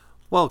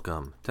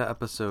Welcome to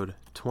episode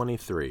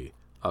 23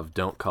 of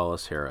Don't Call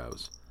Us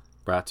Heroes,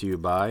 brought to you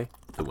by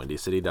the Windy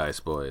City Dice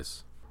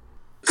Boys.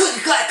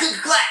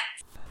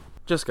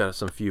 Just got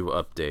some few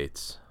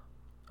updates.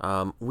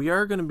 We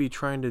are going to be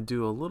trying to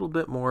do a little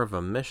bit more of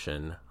a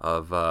mission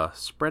of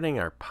spreading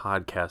our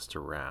podcast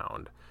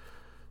around.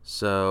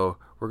 So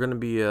we're going to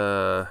be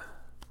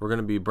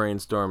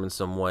brainstorming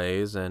some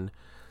ways, and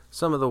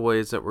some of the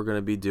ways that we're going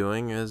to be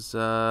doing is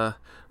we're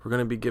going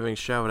to be giving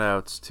shout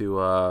outs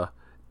to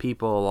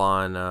people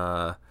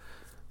on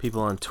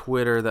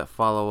Twitter that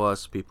follow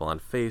us, people on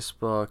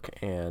Facebook,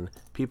 and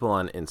people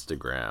on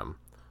Instagram.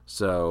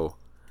 So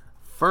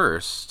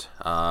first,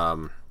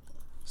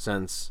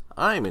 since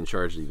I'm in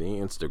charge of the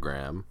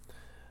Instagram,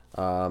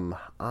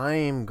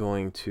 I'm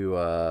going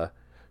to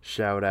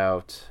shout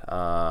out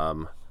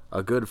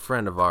a good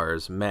friend of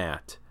ours,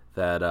 Matt,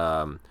 that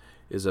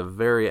is a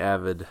very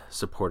avid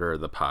supporter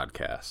of the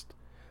podcast.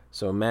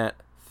 So Matt,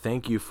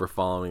 thank you for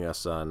following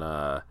us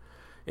on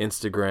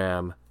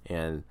Instagram,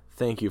 and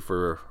thank you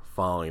for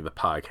following the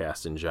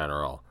podcast in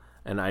general.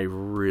 And I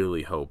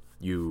really hope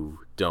you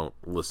don't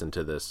listen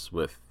to this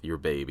with your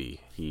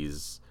baby.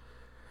 He's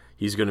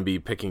going to be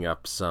picking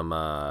up some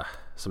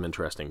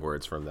interesting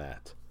words from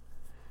that.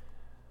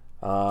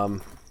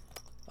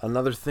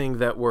 Another thing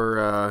that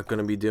we're going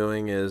to be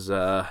doing is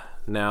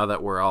now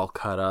that we're all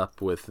caught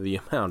up with the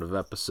amount of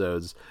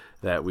episodes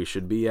that we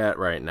should be at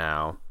right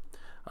now,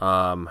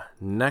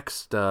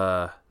 next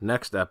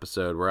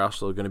episode we're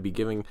also going to be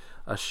giving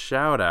a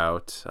shout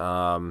out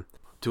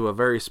to a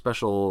very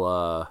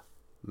special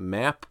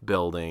map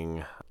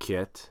building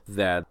kit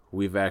that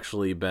we've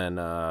actually been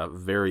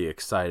very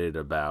excited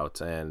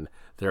about, and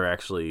they're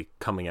actually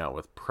coming out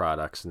with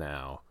products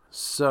now.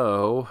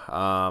 So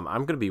I'm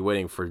going to be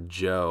waiting for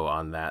Joe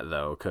on that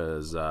though,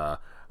 because I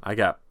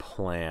got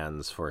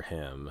plans for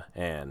him,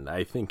 and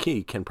I think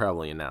he can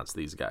probably announce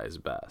these guys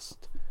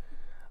best.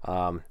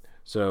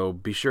 So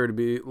be sure to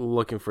be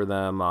looking for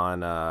them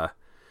on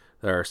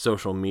their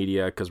social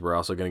media, because we're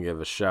also going to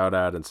give a shout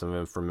out and some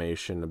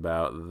information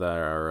about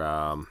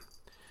their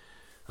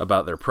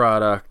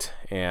product,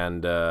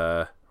 and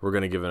we're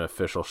going to give an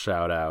official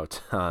shout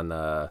out on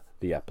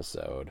the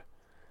episode.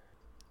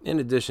 In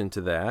addition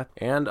to that,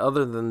 and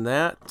other than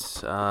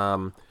that,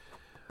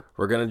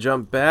 we're going to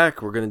jump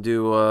back. We're going to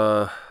do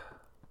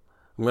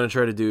I'm going to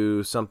try to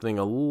do something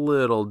a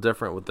little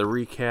different with the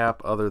recap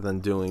other than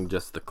doing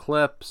just the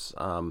clips.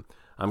 I'm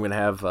going to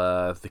have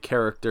the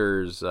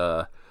characters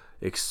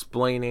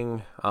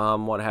explaining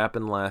what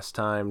happened last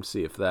time,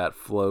 see if that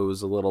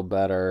flows a little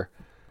better.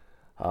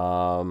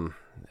 And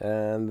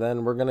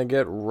then we're going to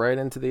get right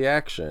into the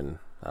action.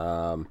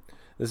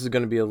 This is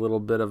going to be a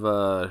little bit of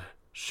a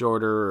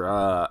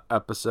shorter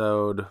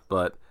episode,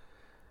 but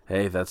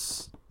hey,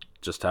 that's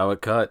just how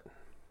it cut.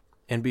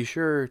 And be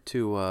sure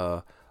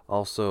to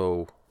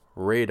also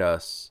rate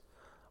us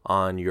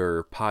on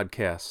your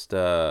podcast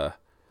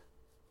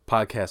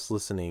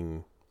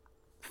listening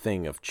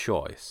thing of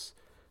choice,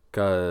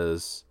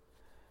 because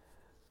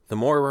the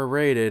more we're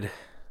rated,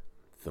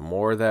 the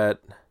more that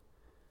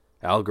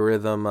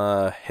algorithm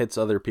hits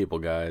other people,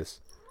 guys.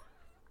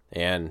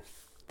 And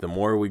the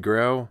more we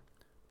grow,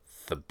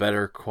 the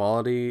better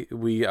quality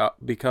we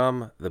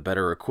become, the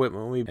better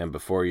equipment and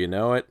before you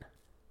know it,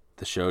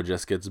 the show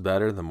just gets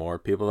better the more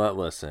people that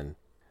listen.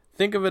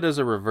 Think of it as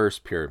a reverse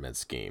pyramid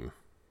scheme,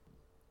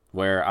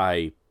 where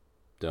I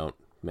don't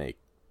make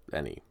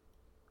any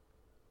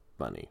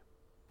money.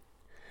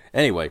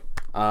 Anyway,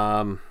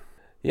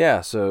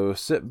 so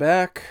sit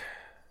back,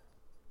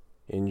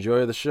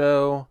 enjoy the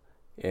show,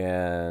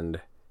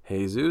 and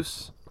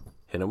Jesus,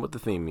 hit him with the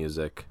theme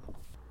music.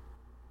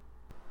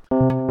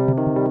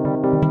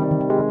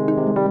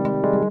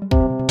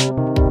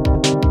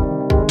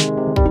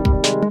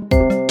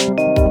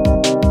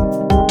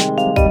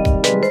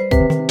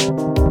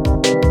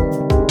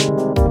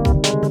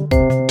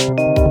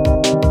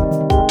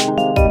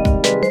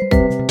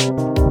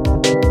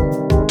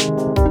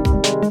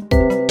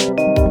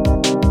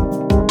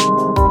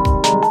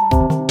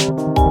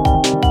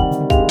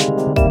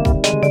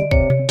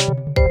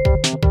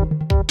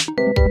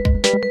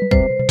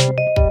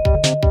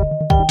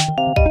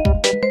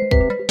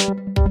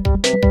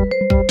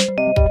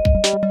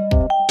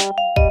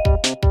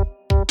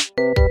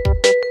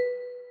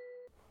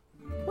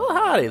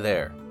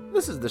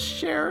 This is the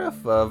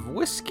sheriff of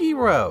Whiskey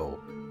Row,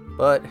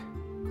 but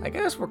I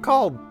guess we're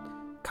called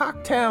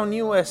Cocktown,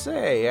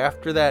 USA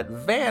after that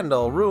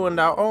vandal ruined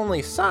our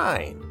only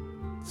sign.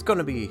 It's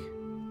gonna be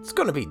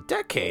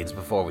decades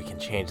before we can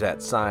change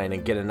that sign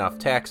and get enough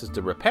taxes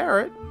to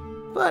repair it.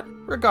 But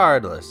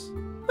regardless,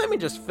 let me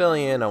just fill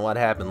you in on what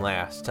happened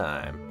last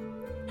time.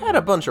 Had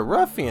a bunch of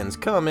ruffians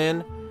come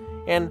in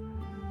and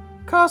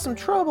cause some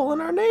trouble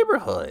in our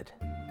neighborhood.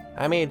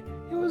 I mean,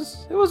 it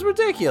was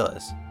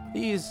ridiculous.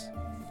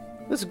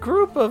 This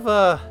group of,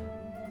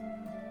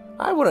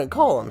 I wouldn't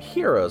call them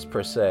heroes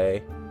per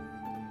se,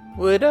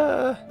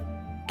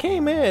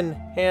 came in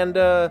and,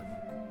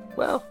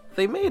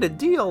 they made a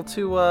deal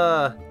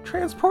to,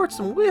 transport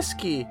some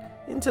whiskey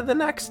into the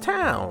next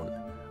town.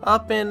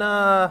 up in,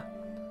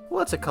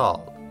 what's it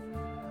called?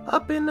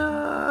 Up in,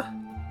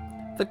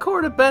 the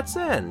court of Bet's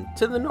End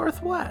to the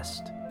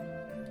northwest.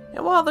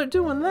 And while they're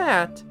doing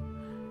that,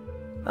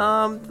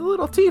 the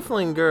little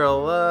tiefling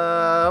girl,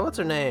 what's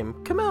her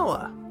name?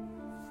 Camilla.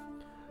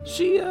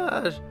 She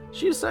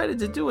decided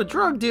to do a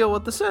drug deal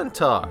with the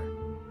centaur.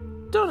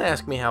 Don't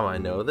ask me how I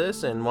know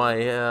this and why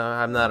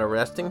I'm not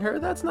arresting her.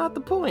 That's not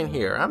the point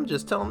here. I'm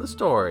just telling the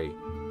story.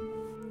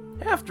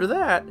 After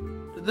that,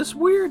 this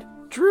weird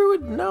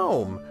druid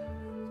gnome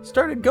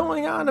started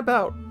going on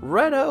about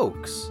red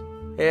oaks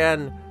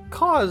and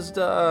caused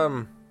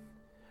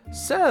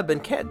Seb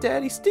and Cat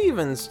Daddy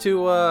Stevens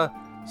to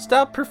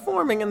stop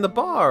performing in the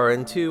bar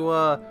and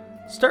to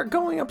start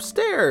going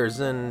upstairs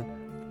and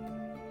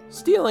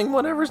stealing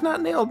whatever's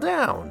not nailed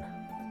down.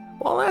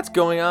 While that's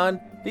going on,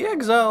 the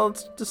exile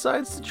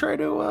decides to try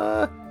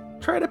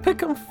to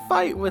pick a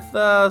fight with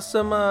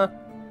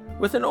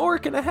with an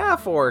orc and a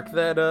half orc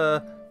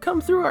that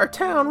come through our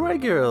town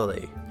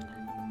regularly.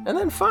 And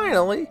then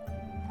finally,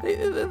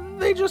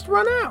 they just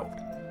run out.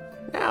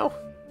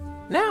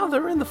 Now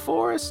they're in the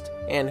forest,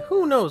 and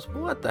who knows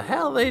what the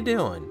hell they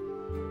doing.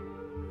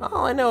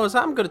 All I know is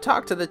I'm gonna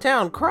talk to the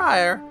town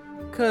crier,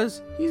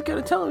 cause he's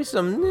gonna tell me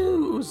some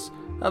news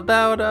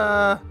about,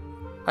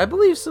 I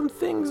believe some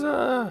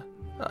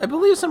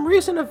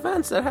recent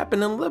events that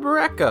happened in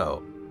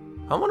Libereco.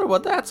 I wonder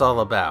what that's all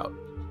about.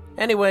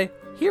 Anyway,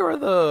 here are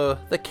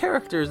the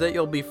characters that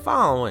you'll be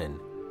following.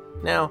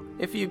 Now,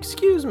 if you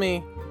excuse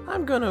me,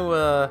 I'm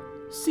gonna,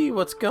 see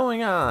what's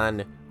going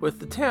on with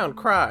the town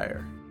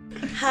crier.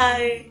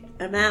 Hi,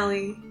 I'm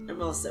Allie. I'm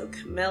also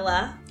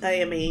Camilla. I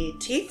am a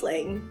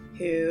tiefling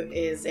who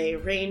is a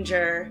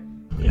ranger.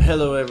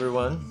 Hello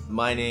everyone,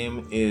 my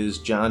name is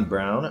John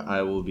Brown.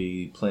 I will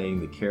be playing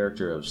the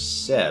character of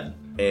Seb,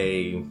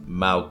 a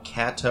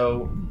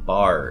Maucato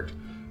bard.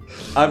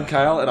 I'm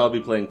Kyle, and I'll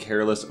be playing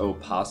Careless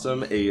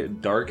Opossum, a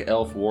dark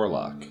elf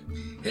warlock.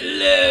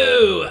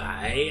 Hello,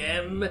 I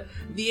am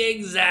the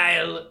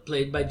Exile,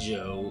 played by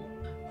Joe.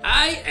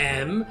 I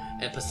am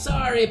a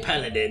Pasari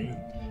Paladin.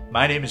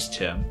 My name is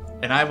Tim,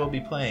 and I will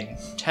be playing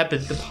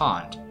Tepid the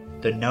Pond,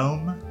 the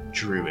gnome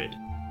druid.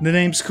 The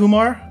name's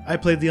Kumar. I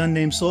played the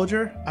unnamed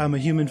soldier. I'm a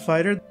human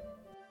fighter.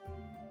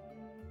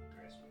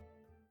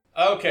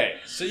 Okay,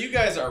 so you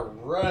guys are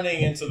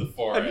running into the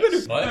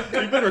forest. Have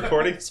you been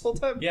recording this whole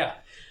time? Yeah.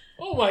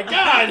 Oh my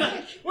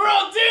god! We're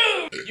all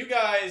doomed! You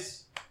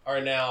guys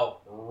are now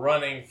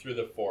running through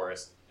the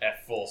forest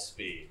at full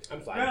speed.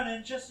 I'm fine.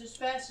 Running just as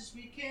fast as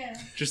we can.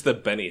 Just the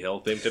Benny Hill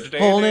theme.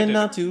 Holding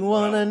on to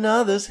one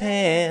another's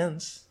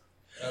hands.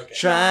 Okay.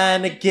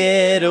 Trying to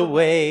get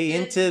away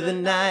into the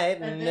night,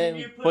 and then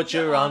you put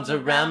your arms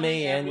around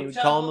me and you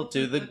tumble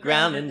to the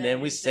ground, and then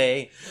we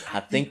say,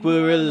 I think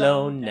we're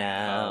alone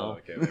now. Oh,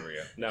 okay, there we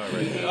go. Now we're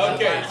ready.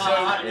 Okay,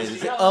 so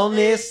It's the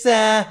only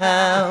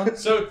sound.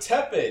 so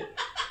Tepid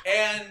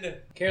and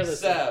Careless.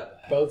 Seb.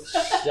 Both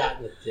shot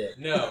in the dick.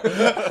 No.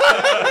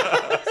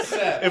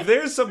 Seb. If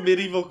there's some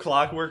medieval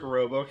clockwork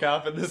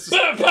RoboCop in this,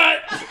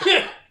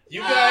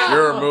 You guys.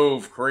 Your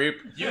move, creep.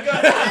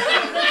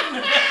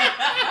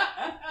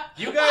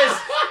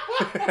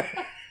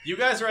 You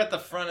guys are at the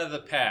front of the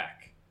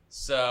pack.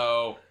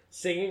 So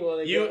Singing while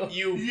they go.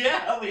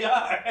 Yeah, we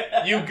are.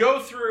 you go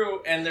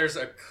through and there's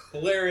a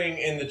clearing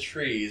in the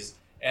trees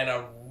and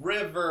a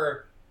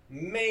river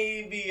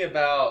maybe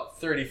about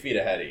 30 feet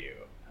ahead of you.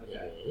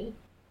 Okay.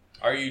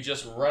 Are you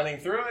just running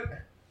through it?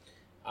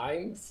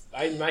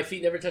 My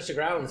feet never touch the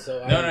ground,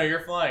 so No,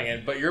 you're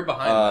flying, but you're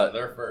behind them.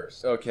 They're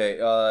first. Okay,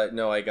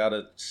 no, I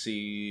gotta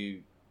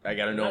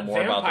know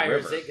more about the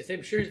river.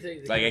 I'm sure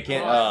they Like, I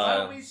can't, Why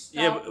don't we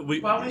stop, yeah, but why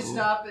don't we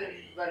stop and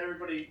let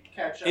everybody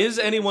catch up? is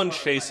anyone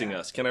chasing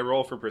us? Can I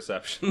roll for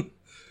perception?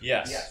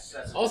 Yes. Yes,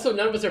 that's Also,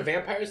 none of us are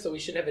vampires, so we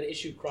shouldn't have an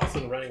issue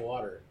crossing running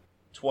water.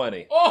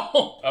 20.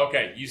 Oh!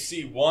 Okay, you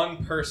see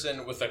one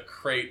person with a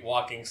crate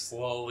walking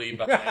slowly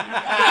behind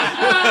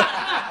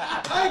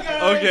Hi,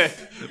 guys! Okay,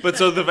 but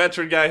so the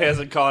veteran guy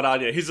hasn't caught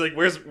on yet. He's like,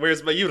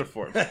 "Where's my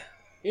uniform?"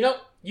 You know,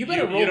 you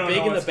better You roll don't big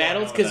know in the what's going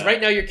battles, on with because that.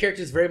 right now your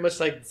character is very much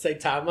like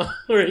Saitama,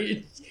 where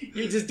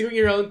you're just doing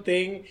your own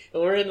thing,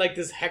 and we're in like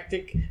this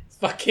hectic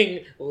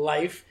fucking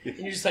life, and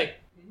you're just like,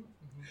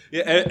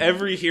 Yeah,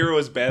 every hero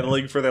is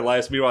battling for their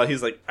lives. Meanwhile,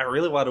 he's like, "I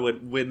really want to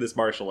win this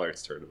martial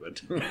arts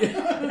tournament." you.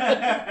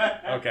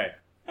 Okay.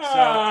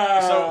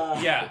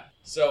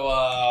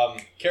 So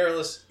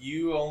Careless,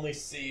 you only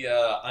see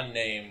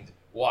unnamed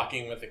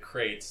walking with a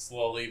crate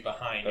slowly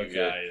behind you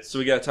guys. So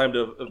we got time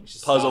to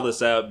puzzle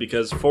this out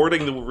because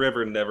fording the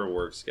river never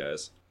works,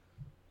 guys.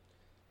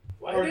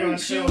 why We're going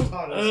don't you? to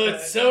autonomous, Oh,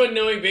 guys. it's so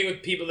annoying being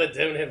with people that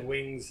don't have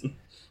wings.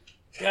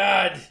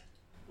 God,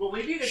 Well,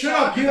 we need to Shut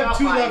talk up, you have about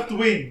two my left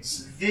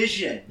wings.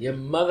 vision, your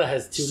mother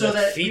has two so left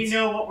that feet. we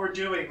know what we're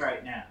doing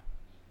right now.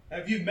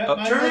 Have you met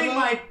my During mother?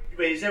 my...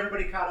 Wait, is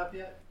everybody caught up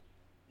yet?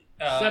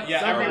 Yeah,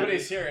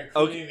 everybody's here,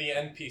 including the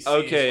NPCs.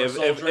 Okay, where if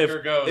Soul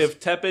Drinker goes. if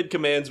Tepid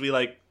commands we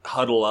like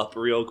huddle up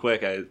real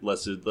quick,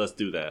 let's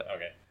do that.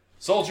 Okay.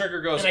 Soul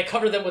Drinker goes. And I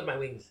cover them with my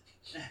wings.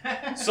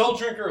 Soul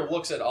Drinker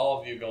looks at all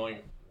of you going,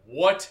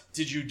 What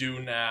did you do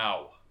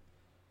now?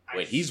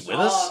 Wait, he's with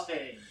saw us?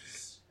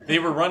 Things. They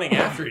were running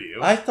after you.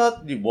 I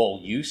thought, well,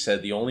 you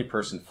said the only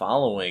person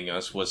following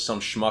us was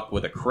some schmuck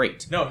with a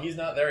crate. No, he's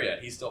not there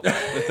yet. He's still.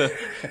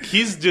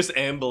 He's just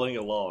ambling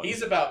along.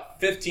 He's about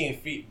 15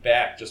 feet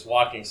back, just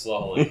walking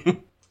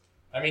slowly.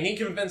 I mean, he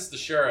convinced the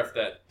sheriff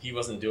that he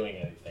wasn't doing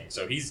anything,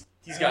 so he's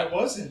got. I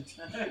wasn't.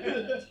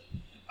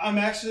 I'm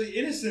actually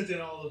innocent in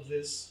all of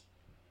this,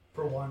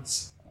 for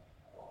once.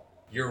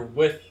 You're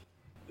with.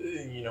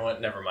 You know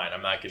what? Never mind.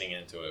 I'm not getting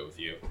into it with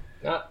you.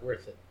 Not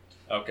worth it.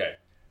 Okay.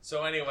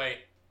 So anyway,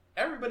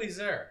 everybody's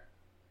there.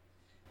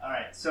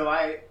 Alright, so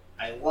I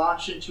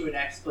launch into an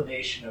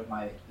explanation of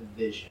my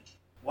vision.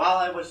 While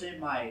I was in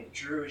my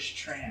Druish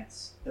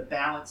trance, the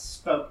balance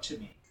spoke to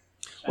me.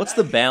 What's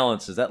the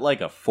balance? Is that like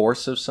a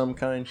force of some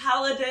kind?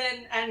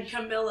 Paladin and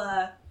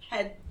Camilla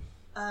had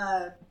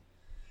Are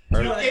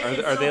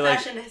they like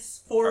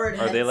forward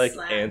are they head like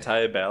slam.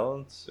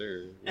 anti-balance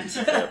or?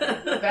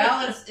 The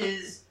balance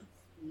is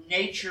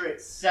nature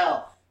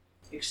itself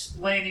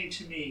explaining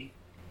to me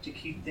to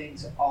keep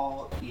things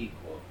all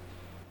equal,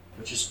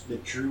 which is the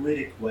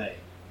Druidic way,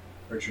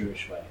 or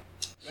Jewish way.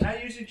 We're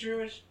not using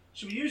Jewish.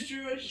 Should we use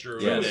Jewish?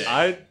 Druidic.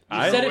 Yes.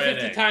 You said it 50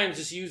 Druidic. times,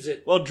 just use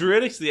it. Well,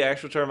 Druidic's the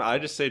actual term. I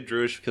just say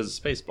Druish because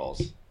of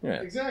Spaceballs.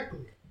 Yeah. Exactly.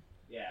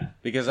 Yeah.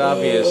 Because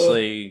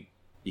obviously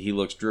he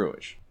looks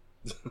Druish.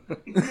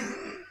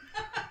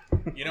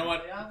 You know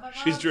what?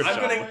 She's Druish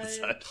I'm on gonna- one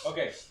side.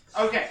 Okay.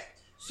 Okay,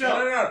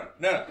 so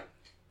No.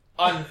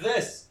 On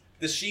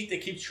the sheet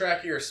that keeps track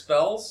of your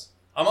spells,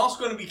 I'm also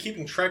going to be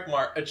keeping check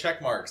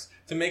marks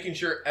to making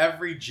sure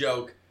every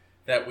joke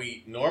that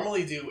we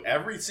normally do,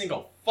 every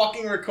single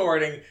fucking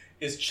recording,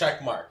 is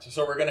check marked.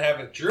 So we're going to have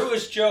a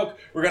Druish joke.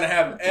 We're going to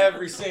have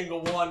every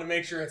single one to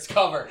make sure it's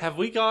covered. Have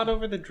we gone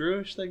over the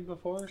Druish thing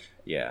before?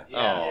 Yeah.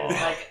 yeah, Oh.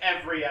 like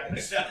every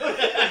episode.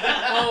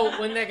 Oh,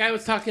 when that guy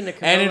was talking to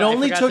Camilla, And it I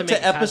only forgot took make to a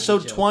Cosby episode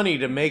joke. 20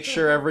 to make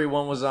sure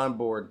everyone was on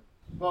board.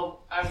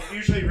 Well, I'm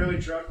usually really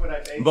drunk when I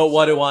bake. But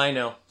what do I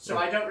know? So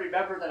I don't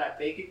remember that I'm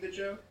baking the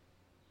joke.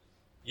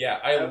 Yeah,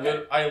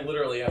 Okay. I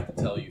literally have to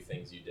tell you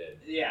things you did.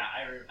 Yeah,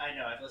 I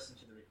know. I've listened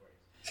to the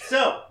recordings.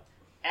 So,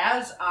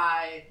 as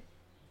I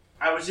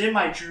was in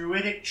my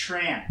druidic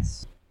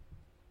trance,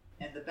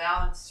 and the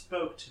balance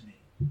spoke to me.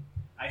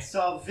 I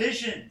saw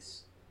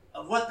visions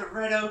of what the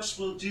Red Oaks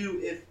will do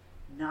if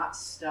not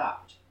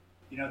stopped.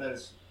 You know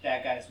those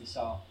bad guys we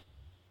saw?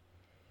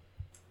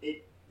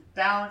 The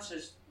balance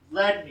has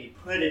led me,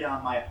 put it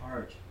on my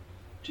heart,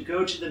 to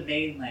go to the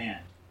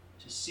mainland,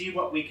 to see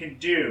what we can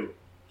do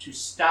to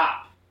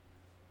stop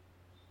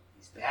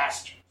these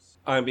bastards.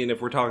 I mean,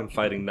 if we're talking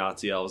fighting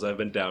Nazi elves, I've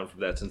been down for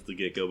that since the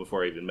get-go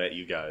before I even met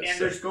you guys. And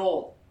so- there's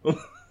gold.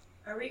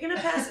 Are we gonna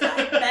pass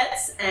by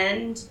Bet's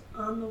End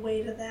on the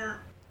way to that?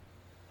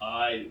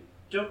 I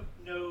don't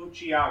know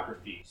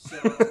geography, so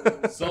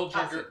Soul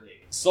Drinker, possibly.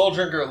 Soul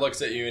Drinker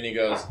looks at you and he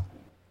goes,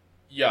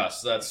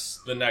 "Yes,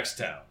 that's the next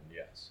town.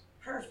 Yes."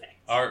 Perfect.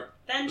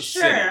 Then the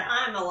sure, city.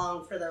 I'm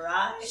along for the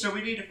ride. So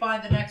we need to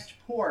find the next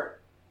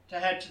port to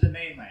head to the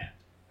mainland.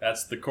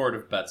 That's the court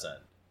of Bet's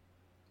End.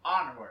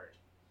 Onward.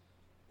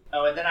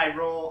 Oh, and then I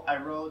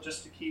roll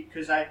just to keep,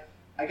 because I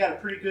got a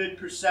pretty good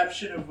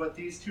perception of what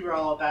these two are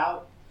all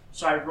about.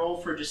 So I roll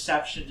for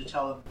deception to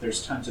tell them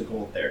there's tons of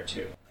gold there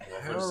too.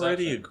 I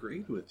already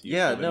agreed with you.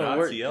 Yeah, for the no,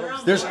 Nazi we're-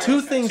 elves. There's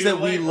two things Too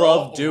that we late,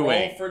 love roll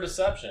doing. for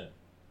deception.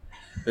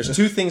 There's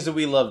two things that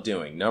we love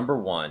doing. Number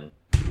one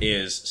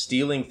is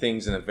stealing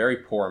things in a very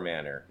poor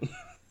manner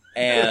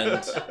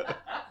and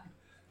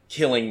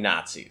killing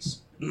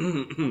Nazis.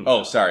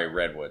 Oh, sorry,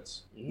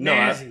 Redwoods. No,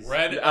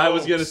 Red I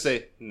was Oaks. gonna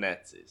say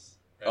Nazis.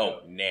 Red Oh,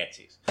 Oaks.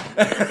 Nazis.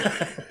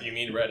 You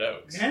mean Red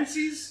Oaks?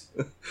 Nancy's?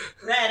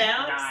 Red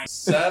Oaks. Nice.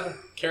 Seb,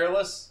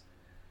 careless.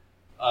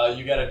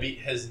 You gotta beat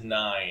his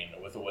 9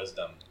 with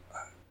wisdom.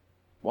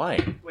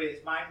 Why? Wait,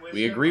 is mine wisdom?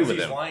 We agree with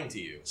He's him. lying to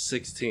you.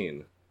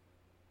 16.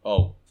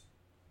 Oh,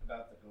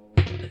 About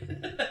the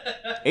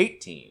gold.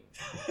 18.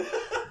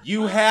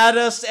 You had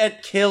us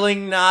at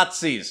killing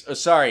Nazis. Oh,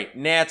 sorry,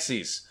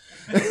 Nazis.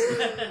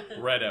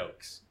 Red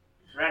Oaks.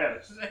 Red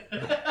Oaks.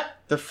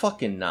 They're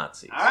fucking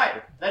Nazis. All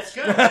right, let's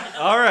go.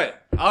 All right,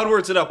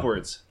 onwards and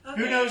upwards.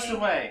 Who knows the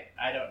way?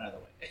 I don't know the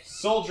way.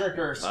 Soul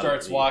Drinker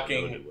starts need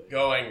walking, to know the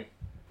way.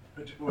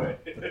 going,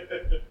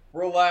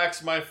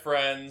 "Relax, my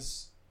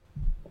friends.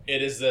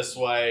 It is this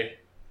way."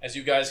 As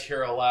you guys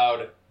hear a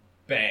loud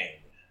bang.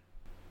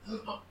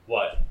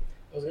 What?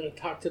 I was going to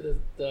talk to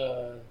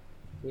the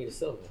Rita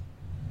Silva.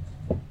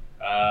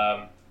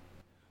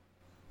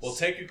 We'll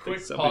take a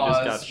quick somebody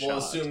just pause. got We'll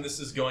shot. assume this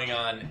is going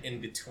on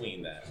in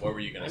between that. What were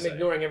you going I'm to say?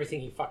 ignoring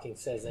everything he fucking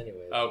says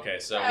anyway. Okay,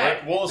 so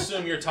Hey. we'll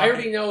assume you're I already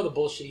talking. know the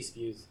bullshit he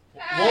spews.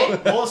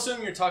 We'll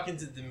assume you're talking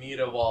to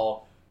Demeter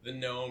while the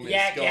gnome is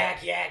Yak, going.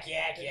 yak, yak,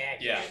 yak, yak.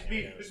 Yeah.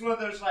 It's one of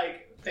those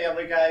like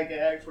Family Guy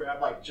gags where I'm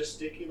like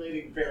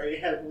gesticulating very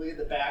heavily in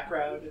the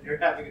background and you're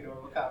having a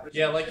normal conversation.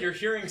 Yeah, like you're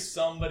hearing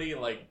somebody,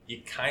 like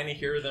you kind of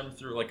hear them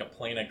through like a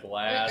pane of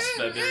glass.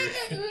 That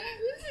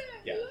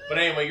yeah, but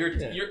anyway,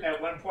 you're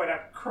At one point I'm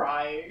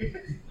crying,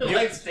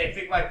 like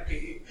stamping my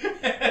feet.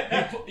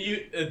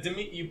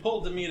 you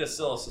pull Demeter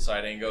Silas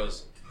aside and he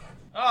goes,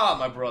 "Ah,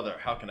 my brother,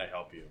 how can I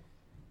help you?"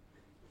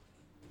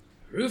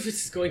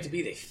 Rufus is going to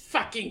be the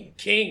fucking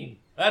king.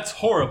 That's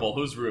horrible.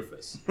 Who's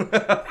Rufus?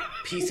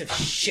 Piece of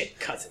shit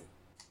cousin.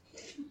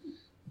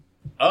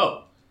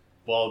 Oh,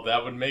 well,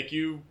 that would make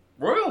you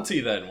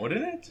royalty then,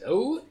 wouldn't it?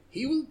 Oh,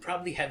 he will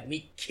probably have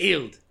me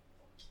killed.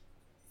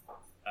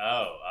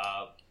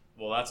 Oh,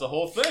 well, that's the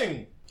whole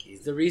thing.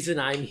 He's the reason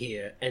I'm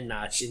here and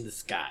not in the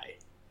sky.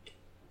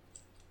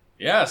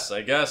 Yes,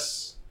 I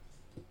guess.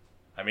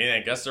 I mean, I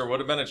guess there would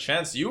have been a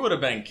chance you would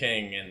have been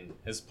king in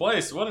his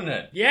place, wouldn't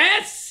it?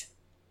 Yes!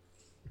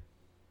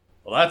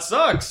 Well, that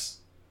sucks.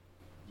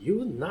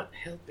 You're not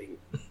helping.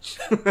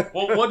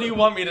 Well, what do you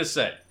want me to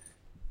say?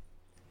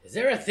 Is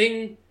there a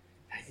thing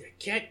I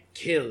can't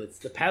kill? It's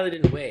the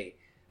paladin way.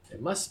 There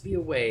must be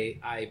a way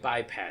I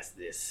bypass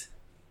this.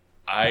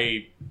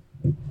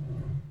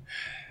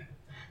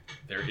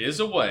 There is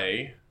a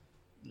way.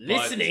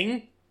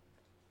 Listening?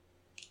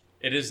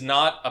 It is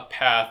not a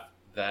path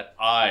that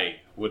I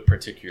would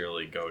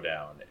particularly go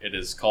down. It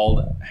is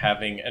called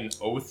having an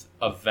oath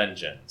of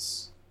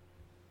vengeance.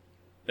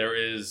 There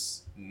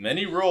is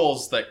many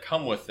rules that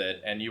come with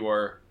it, and you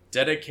are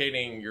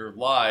dedicating your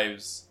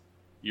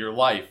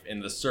life in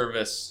the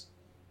service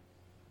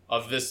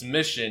of this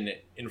mission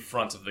in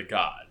front of the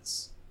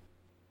gods.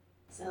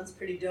 Sounds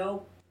pretty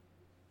dope.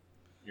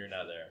 You're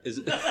not there.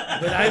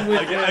 But I'm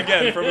with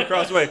Again, from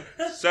across the way.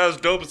 Sounds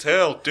dope as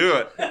hell. Do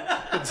it.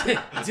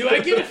 Do I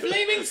get a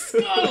flaming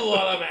skull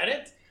while I'm at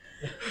it?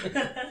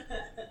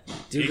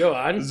 Do go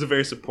on. This is a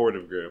very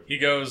supportive group. He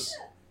goes,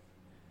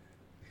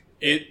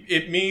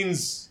 It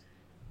means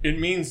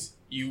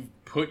you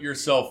put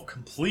yourself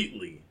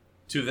completely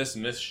to this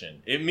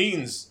mission. It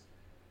means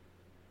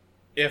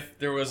if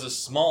there was a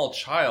small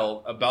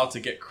child about to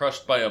get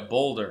crushed by a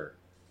boulder,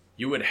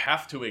 you would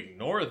have to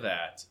ignore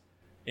that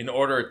in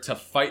order to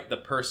fight the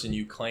person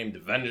you claimed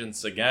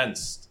vengeance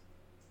against.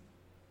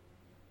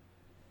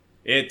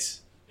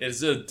 It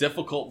is a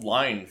difficult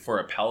line for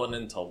a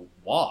paladin to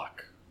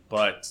walk,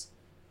 but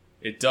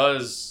it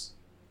does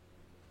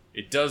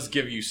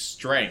give you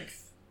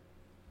strength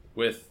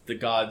with the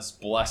god's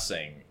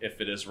blessing if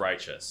it is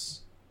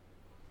righteous.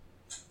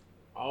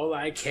 All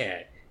I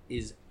care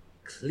is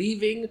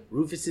cleaving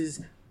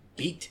Rufus's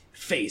beaked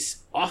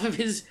face off of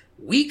his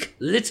weak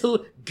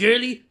little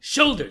girly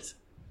shoulders.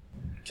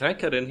 Can I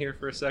cut in here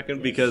for a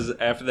second? Because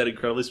after that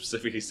incredibly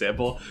specific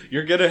example,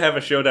 you're going to have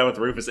a showdown with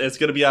Rufus. And it's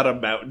going to be on a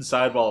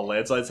mountainside while a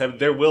landslide's happening.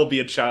 There will be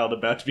a child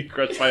about to be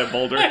crushed by a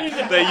boulder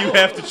that you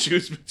have to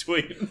choose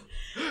between.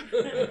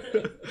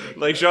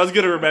 Like, Sean's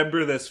going to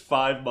remember this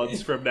 5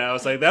 months from now.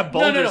 It's like, that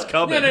boulder's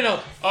coming. No.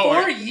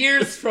 4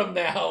 years from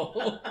now.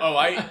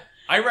 Oh,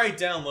 I write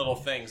down little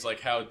things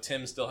like how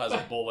Tim still has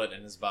a bullet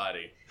in his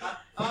body. Oh,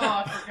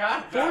 I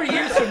forgot. 4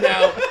 years from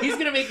now, he's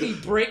gonna make me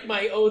break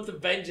my oath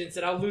of vengeance,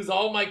 and I'll lose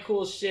all my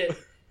cool shit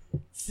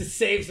to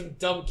save some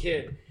dumb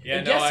kid. Yeah,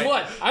 and no, guess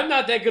what? I'm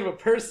not that good of a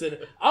person.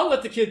 I'll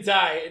let the kid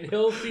die, and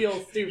he'll feel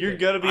stupid. You're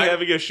going to be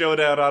having a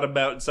showdown on a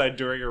mountainside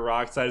during a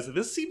rock slide. So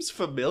this seems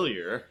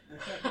familiar.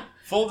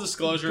 Full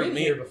disclosure, Been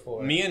here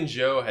before. me and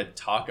Joe had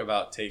talked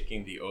about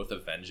taking the Oath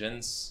of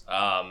Vengeance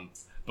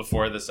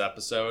before this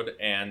episode,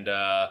 and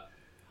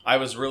I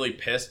was really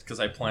pissed because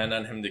I planned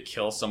on him to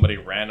kill somebody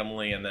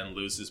randomly and then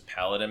lose his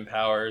paladin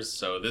powers.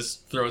 So this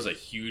throws a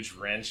huge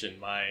wrench in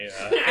my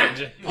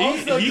engine.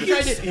 Also, he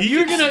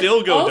you're can gonna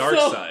still go also,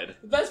 dark side.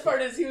 The best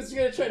part is he was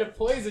gonna try to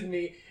poison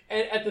me,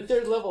 and at the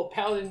 3rd level,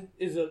 Paladin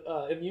is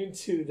immune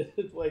to the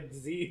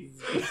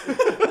disease.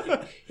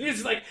 He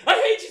was like, "I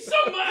hate you so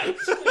much."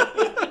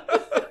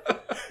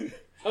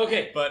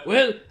 Okay, But-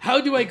 well, how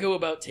do I go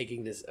about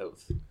taking this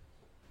oath?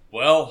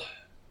 Well,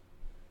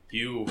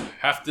 you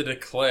have to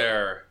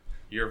declare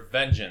your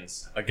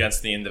vengeance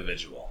against the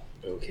individual.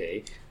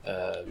 Okay,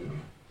 and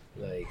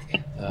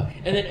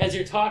then as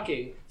you're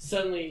talking,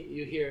 suddenly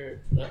you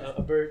hear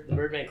a bird. The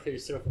birdman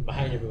clears his throat from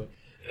behind everyone.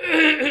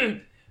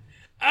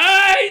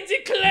 I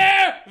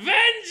declare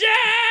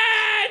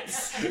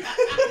vengeance!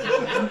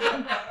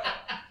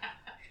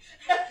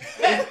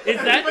 Is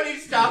that? Everybody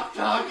stop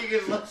talking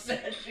and looks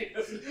at you.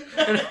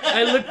 And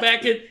I look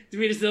back at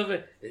Demeter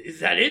Silva. Is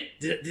that it?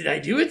 Did I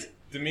do it?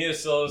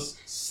 Demetrius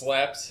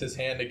slaps his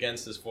hand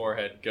against his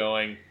forehead,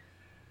 going,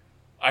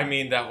 I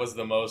mean, that was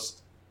the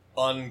most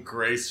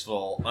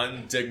ungraceful,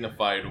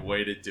 undignified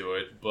way to do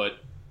it, but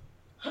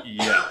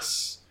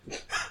yes.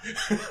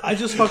 I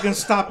just fucking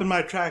stop in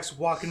my tracks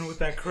walking with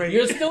that crate.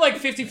 You're still like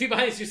 50 feet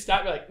behind us. You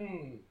stop. You're like,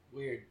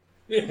 weird.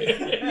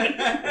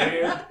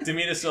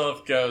 Demetrius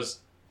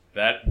goes,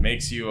 that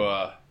makes you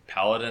a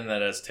paladin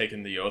that has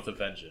taken the oath of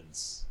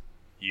vengeance.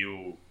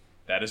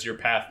 That is your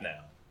path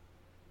now.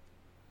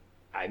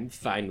 I'm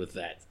fine with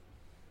that.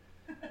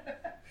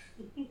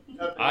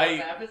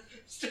 I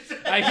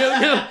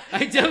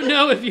I don't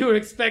know if you were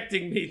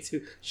expecting me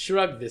to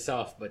shrug this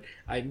off, but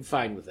I'm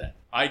fine with that.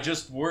 I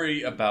just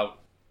worry about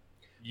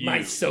you.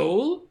 My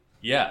soul?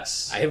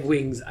 Yes. I have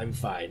wings. I'm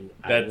fine.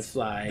 I will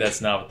fly.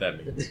 That's not what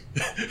that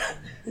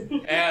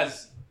means.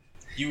 As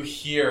you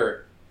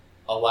hear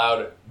a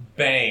loud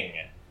bang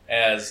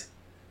as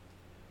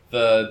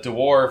the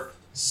dwarf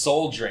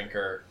soul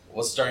drinker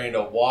was starting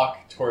to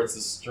walk towards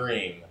the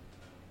stream,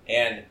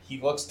 and he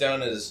looks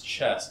down at his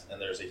chest,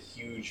 and there's a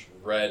huge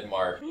red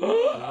mark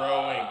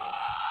growing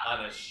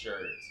on his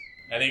shirt.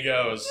 And he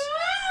goes,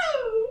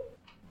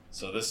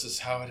 "So this is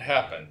how it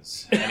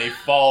happens." And he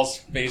falls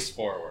face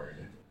forward.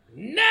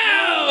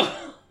 No!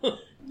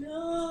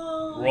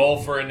 No.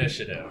 Roll for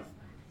initiative.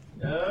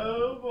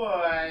 Oh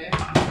boy.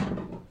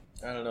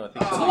 I don't know. I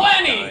think Oh.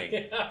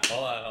 20!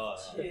 Hold on.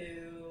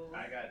 2.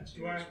 I got 2.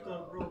 Do I have to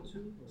roll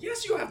 2?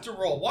 Yes, you have to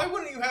roll. Why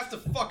wouldn't you have to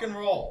fucking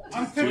roll?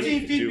 I'm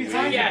 15 feet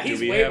behind Yeah, you. he's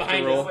we way have to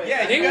behind roll? us.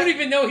 Yeah, They you won't got-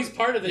 even know he's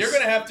part of this. You're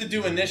gonna have to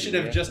do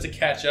initiative just to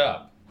catch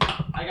up.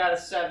 I got a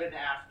 7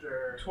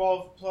 after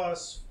 12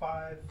 plus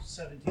 5,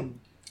 17.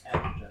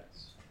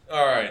 Jets.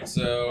 All right,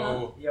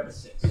 so You have a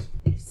 6.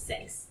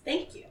 6.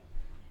 Thank you.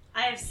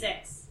 I have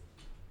 6.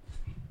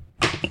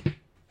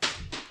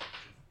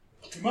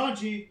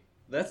 Jumanji.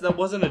 That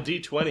wasn't a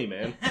D20,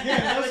 man. Yeah,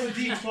 that was a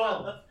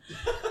D12.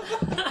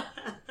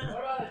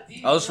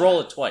 I'll just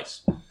roll it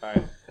twice. all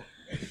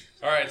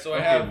right, so I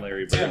Okay, have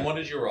Larry Bird. Tim. What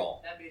did you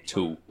roll? That'd be a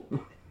 2.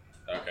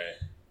 Okay.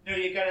 No,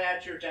 you gotta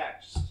add your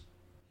dex.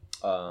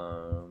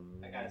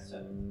 I got a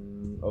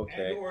 7.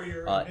 Okay. And or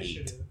your 8.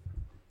 initiative.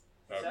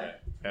 Okay.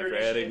 After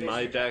adding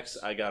my dex,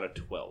 I got a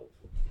 12.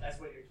 That's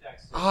what your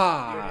dex is.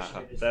 Ah, Your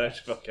initiative is that 7.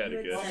 actually felt kind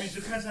of good. Well, I mean, it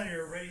depends on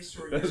your race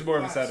or That your was more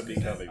of a class, sound of me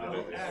because coming I than will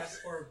anything add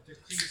or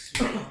decrease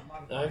your I have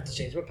modifier. to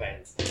change my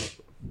pants.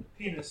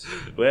 Penis.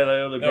 Well, I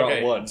only brought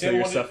Okay, one, so Tim,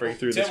 you're what did- suffering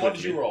through Tim, this what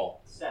with did me. you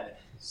roll? 7.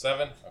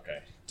 7. Okay.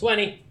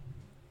 20.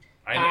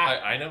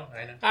 I know.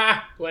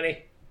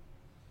 20.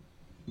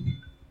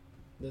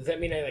 Does that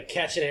mean I like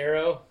catch an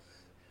arrow?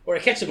 Or I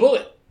catch a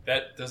bullet?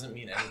 That doesn't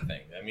mean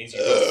anything. That means you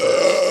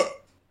go first.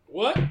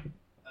 What?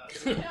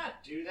 Do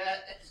not do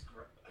that. That's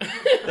gross.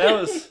 That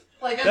was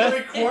Like at That- the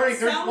recording, It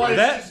there's sounded one That-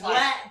 that's just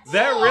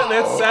like,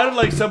 that sounded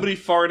like somebody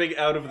farting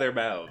out of their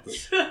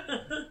mouths.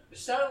 it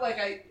sounded like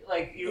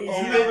you Do you know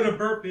what opened, a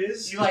burp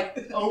is? you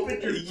like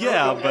opened your throat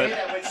Yeah, in a but way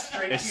that went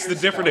straight It's to the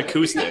your different stomach.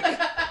 acoustic.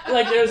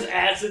 Like there's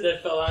acid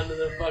that fell onto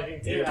the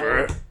fucking table.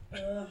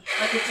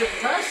 Like it's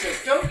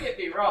impressive. Don't get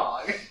me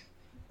wrong,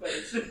 but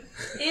it's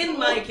In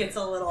mic, it's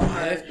a little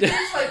hard.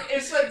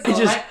 it's like It just-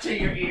 direct to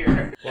your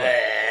ear.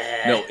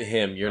 No,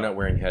 him. You're not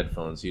wearing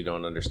headphones. You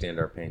don't understand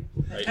our pain.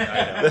 I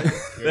know.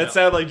 That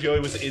sounded like Joey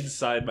was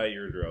inside my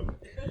eardrum.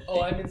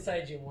 Oh, I'm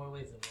inside you in more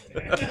ways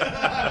than one.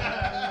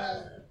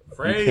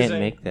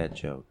 Phrasing. that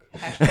joke.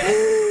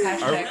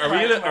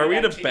 Are we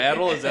in a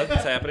battle? Is that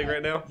what's happening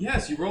right now?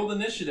 Yes, you rolled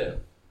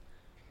initiative.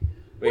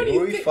 Wait,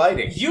 who are we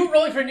fighting? You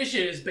rolling for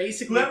initiative is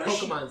basically a Whoever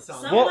Pokemon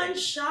song. Someone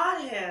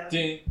shot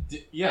him.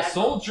 Yeah,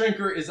 Soul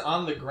Drinker is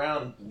on the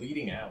ground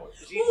bleeding out.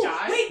 Did he Ooh,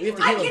 die? wait, We have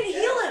to I heal him. can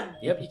heal him.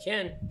 Yep, you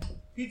can.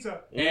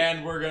 Pizza.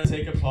 And we're gonna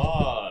take a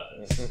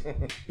pause.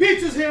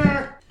 Pizza's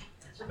here!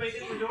 Somebody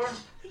get the door.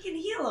 I can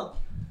heal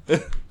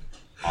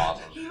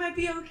Awesome. him. He might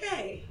be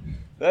okay.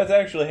 That's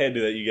actually handy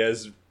that you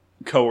guys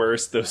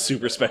coerced those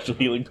super special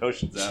healing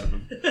potions out of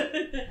him.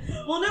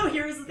 Well, no,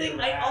 here's the thing.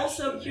 I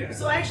also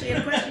so I actually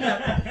had a question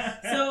about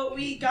that. So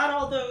we got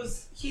all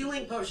those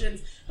healing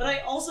potions, but I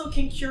also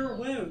can cure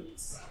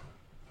wounds.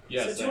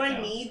 Yes. so do I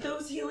need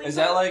those healing? Is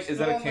that potions?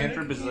 a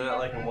cantrip? Is that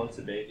like a once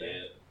a day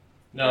thing?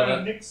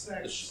 No, Nick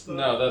Sax.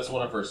 that's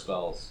one of her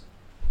spells.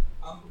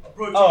 I'm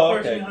approaching Oh,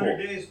 okay, 1,300 cool.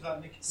 days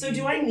without Nick. So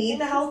do I need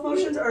the health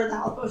potions, or are the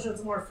health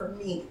potions more for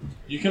me?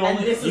 You can And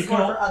only this you is can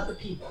more al- for other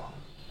people.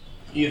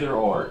 either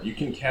or. You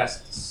can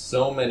cast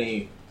so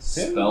many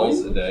spells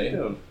a day,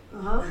 Uh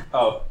huh.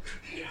 Oh,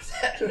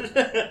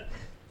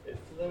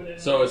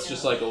 so it's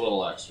just like a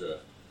little extra.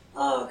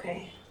 Oh,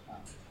 okay.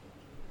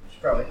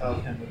 Should probably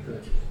help him with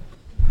the.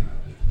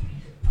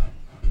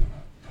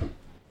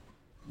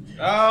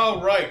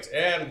 All right,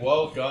 and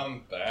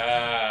welcome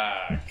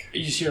back.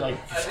 You just hear like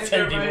I think 10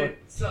 there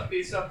people. might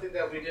be something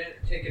that we didn't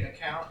take into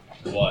account.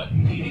 What?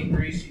 Eating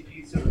greasy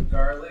pizza with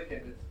garlic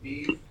and it's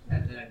beef,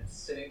 and then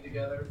sitting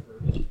together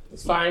for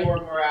It's fine. 4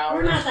 more We're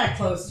hours. not that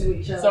close to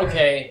each other. It's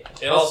okay.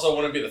 It also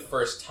wouldn't be the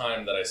first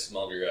time that I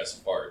smelled your guys'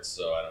 farts,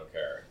 so I don't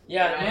care.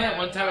 Yeah, remember that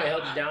one time I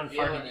held you down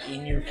farting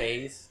in your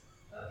face?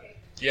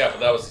 Yeah, but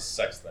that was a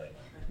sex thing.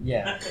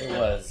 Yeah, it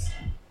was.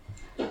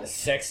 A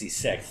sexy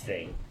sex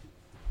thing.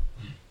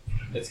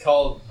 It's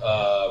called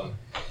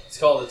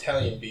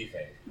Italian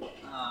beefing.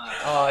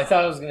 Oh, I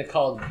thought I was going to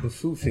call it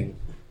buffoofing.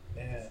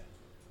 Yeah.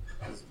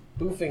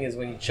 Boofing is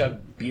when you chug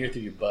beer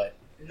through your butt.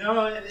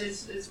 No,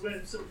 it's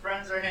when some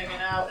friends are hanging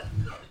out.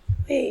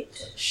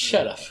 Wait,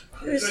 Shut up.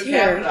 who's Good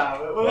here?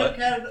 Capita. What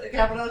would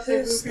Capita say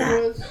Who's Goofy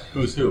that? was?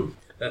 Who's who?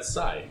 That's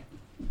Sai.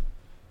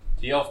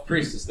 The elf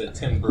priestess that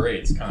Tim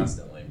berates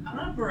constantly. I'm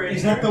not berating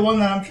Is that her. the one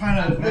that I'm trying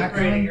to I'm attack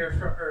liberating on? her from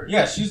her.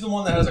 Yeah, she's the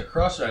one that has a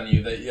crush on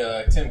you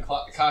that Tim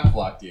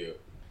cock-blocked you.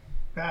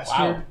 Bastard.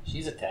 Wow,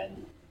 she's a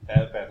 10.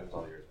 Pattern's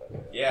all yours, by the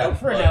way. Yeah, Go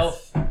for an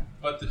elf.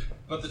 But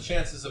the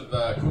chances of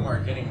Kumar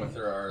getting with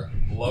her are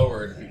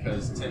lowered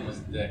because Tim was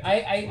a dick.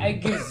 I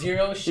give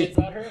zero shits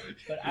about her,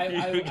 but I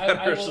You got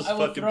will Ursula's I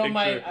will fucking throw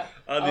my picture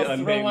on the I'll throw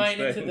unnamed mine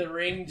thing. into the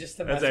ring just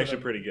to That's mess actually with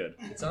him. pretty good.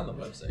 It's on the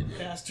website. Dude.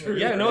 Bastard.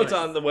 Yeah, no, it's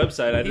on the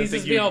website. I didn't He's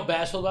think just being all you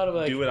bashful about it,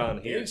 like, do it on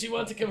here. didn't you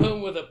want to come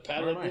home with a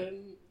Where am I?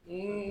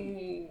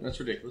 paladin? That's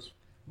ridiculous.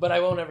 But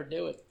I won't ever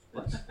do it.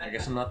 I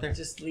guess I'm not there.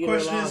 Just leave her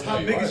Question alone. is, how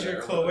You big are is your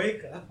there.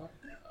 cloaca?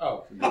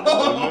 Oh,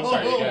 I'm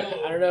sorry. You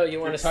got I don't know. You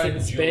want to You're sit tied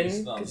and to Julie's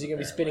spin thumbs, because you're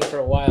gonna be apparently. spinning for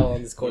a while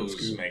on this those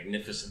corkscrew.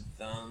 magnificent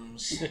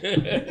thumbs.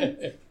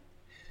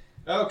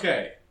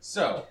 Okay,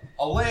 so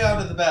a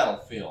layout of the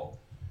battlefield.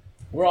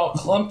 We're all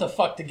clumped the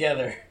fuck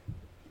together.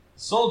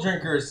 Soul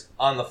drinkers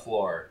on the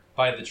floor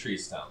by the tree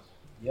stump.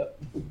 Yep.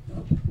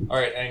 All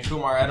right, and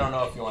Kumar, I don't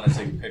know if you want to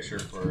take a picture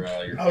for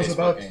your I was Facebook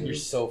about to. page. You're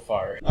so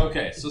far.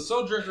 Okay, so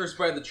Soul Drinker's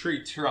by the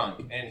tree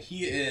trunk, and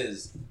he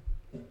is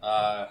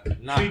knocked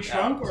Tree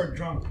trunk out. or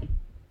drunk?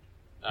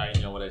 I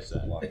know what I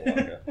said.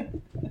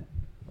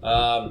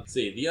 Let's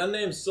see, the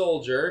unnamed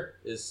soldier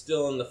is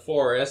still in the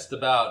forest,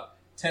 about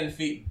 10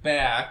 feet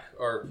back,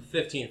 or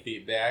 15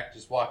 feet back,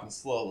 just walking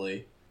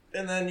slowly.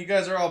 And then you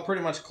guys are all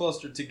pretty much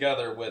closer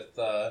together with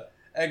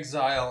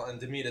Exile and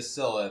Demeter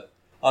Silith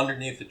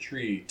underneath the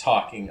tree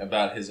talking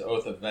about his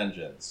Oath of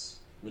Vengeance,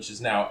 which is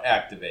now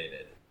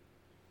activated.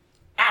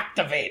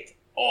 Activate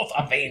Oath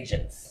of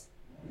Vengeance.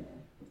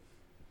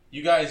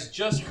 You guys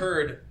just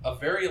heard a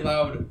very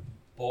loud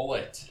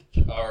bullet,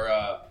 or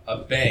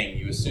a bang,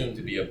 you assume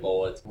to be a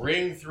bullet,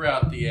 ring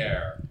throughout the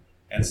air,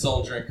 and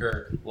Soul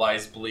Drinker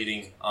lies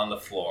bleeding on the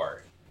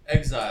floor.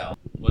 Exile,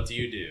 what do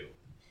you do?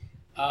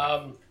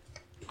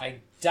 I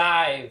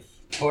dive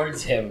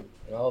towards him,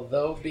 and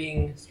although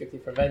being strictly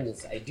for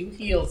vengeance, I do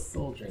heal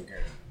Soul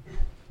Drinker.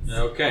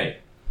 Okay.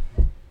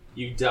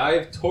 You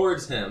dive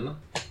towards him,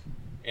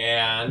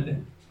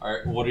 and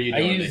what are you I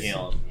doing to use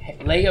heal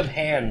him? Lay of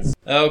Hands.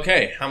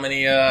 Okay, how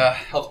many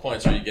health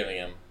points are you giving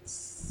him?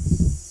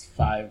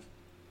 5.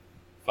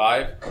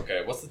 5?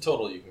 Okay, what's the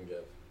total you can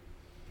give?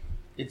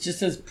 It just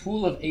says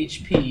pool of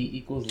HP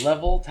equals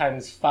level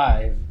times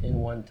 5 in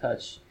one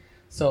touch.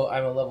 So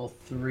I'm a level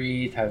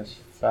 3 times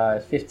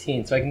 5,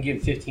 15. So I can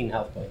give 15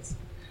 health points.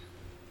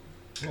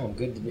 Oh, I'm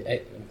good to be.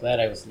 I'm glad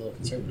I was a little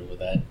conservative with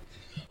that.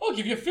 I'll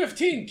give you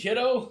 15,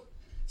 kiddo.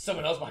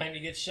 Someone else behind me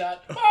gets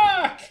shot.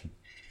 Fuck!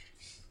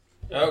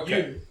 Okay.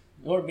 You,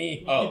 or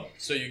me. Oh,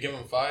 so you give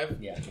him 5?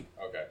 Yeah.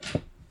 Okay.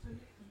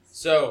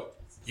 So,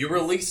 you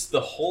release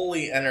the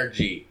holy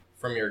energy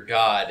from your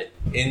god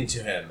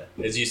into him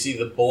as you see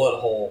the bullet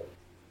hole.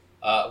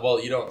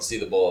 Well, you don't see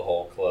the bullet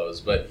hole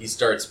close, but he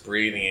starts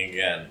breathing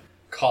again,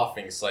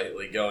 coughing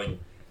slightly, going,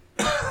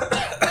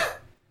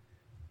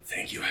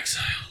 Thank you,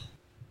 Exile.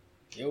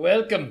 You're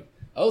welcome.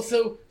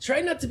 Also,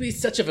 try not to be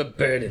such of a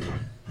burden.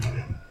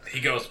 He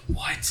goes,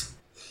 What?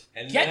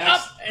 And Get next,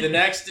 up! The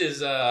next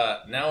is,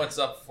 now it's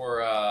up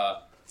for,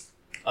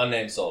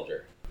 Unnamed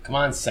Soldier. Come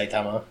on,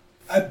 Saitama.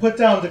 I put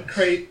down the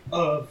crate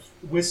of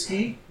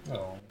whiskey,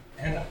 Oh.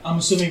 and I'm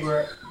assuming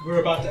we're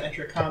about to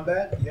enter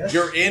combat. Yes.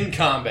 You're in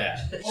combat.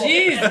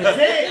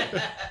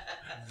 Jesus!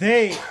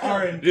 They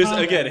are in Just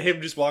combat. again,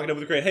 him just walking up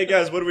with the crate. Hey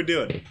guys, what are we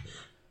doing?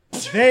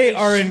 They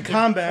are in The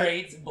combat.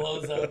 crate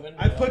blows open.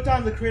 I put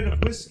down the crate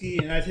of whiskey,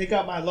 and I take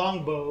out my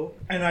longbow,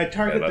 and I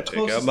target And I the take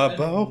closest. out my enemy.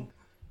 bow.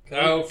 Can we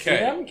even see Okay.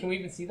 them? Can we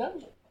even see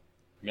them?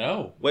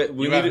 No. Wait,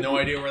 we You need have to, no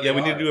idea where they Yeah,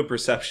 we are. need to do a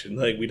perception.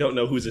 Like we don't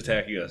know who's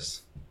attacking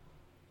us.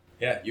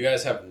 Yeah, you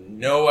guys have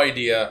no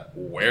idea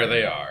where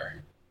they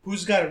are.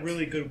 Who's got a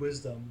really good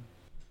wisdom?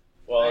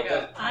 Well,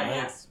 I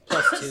have.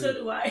 Plus 2. So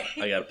do I.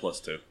 I got a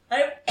 +2. I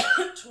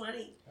have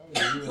 20.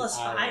 Plus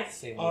I 5.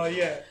 same Oh age.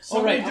 yeah.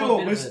 Oh, right, Somebody I'm do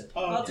a a bit of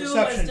I'll do a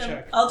perception wisdom.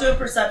 check. I'll do a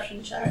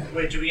perception check.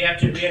 Wait, do we have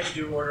to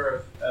do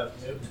order of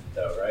movement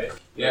though, right?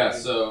 yeah,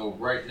 so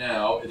right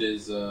now it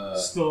is,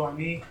 Still on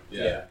me.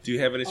 yeah. Do you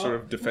have any sort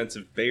of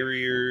defensive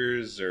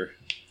barriers or?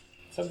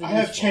 Something I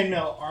have useful.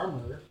 chainmail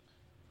armor.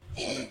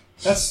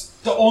 That's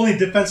the only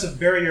defensive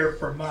barrier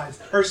for my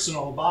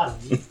personal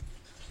body.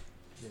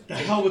 The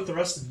hell with the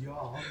rest of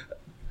y'all.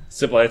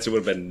 Simple answer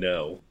would have been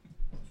no.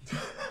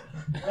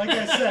 Like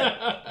I said,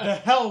 the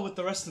hell with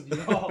the rest of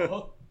y'all.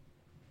 All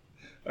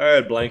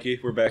right,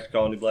 Blanky, we're back to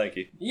calling you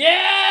Blanky.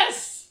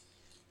 Yes!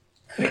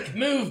 Quick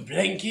move,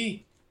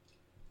 Blanky.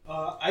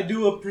 I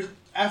do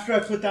after I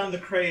put down the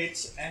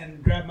crates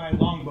and grab my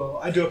longbow.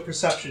 I do a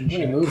perception How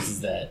many check. moves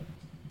is that?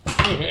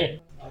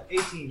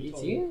 18.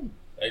 18?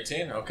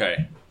 18?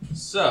 Okay.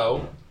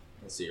 So,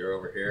 let's see, you're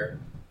over here.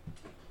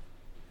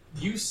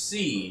 You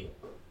see,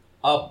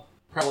 up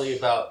probably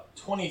about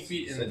 20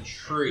 feet in the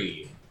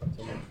tree,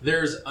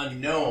 there's a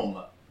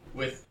gnome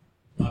with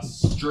a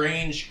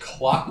strange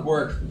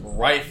clockwork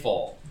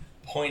rifle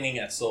pointing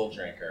at Soul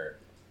Drinker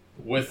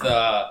with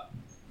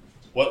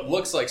what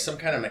looks like some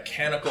kind of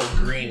mechanical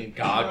green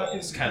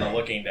goggles kind of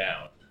looking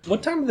down.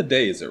 What time of the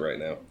day is it right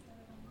now?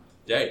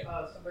 Day.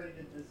 Somebody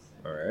did this.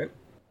 All right.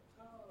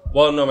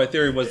 Well, no, my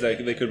theory was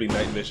that they could be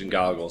night vision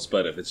goggles,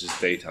 but if it's just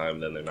daytime,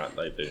 then they're not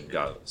night vision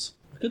goggles.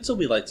 It could still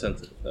be light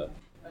sensitive, though.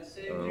 I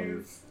saved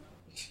you.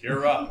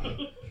 You're up.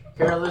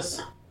 Careless.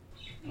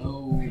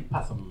 Oh,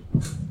 possum.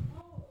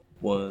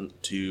 1,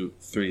 2,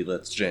 3,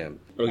 let's jam.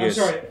 Okay, I'm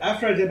sorry.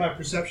 After I did my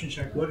perception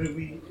check, what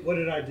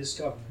did I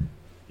discover?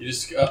 You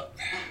just God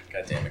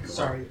damn it. Come on.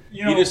 Sorry,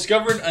 You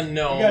discovered a I got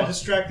gnome.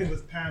 distracted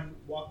with Pam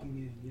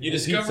walking in. You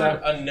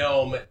discovered a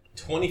gnome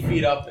 20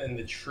 feet up in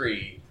the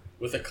tree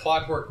with a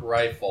clockwork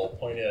rifle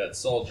pointed at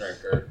Soul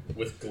Drinker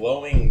with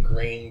glowing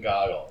green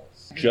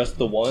goggles. just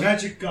the one?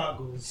 Magic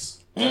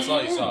goggles. That's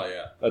all you saw,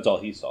 yeah. That's all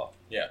he saw.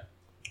 Yeah.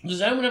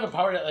 Does anyone have a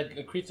power that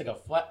like creates like a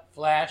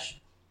flash,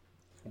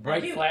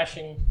 bright I do.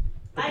 flashing,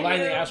 to I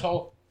blind do. the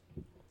asshole?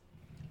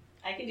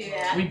 I can do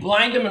that. We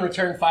blind him and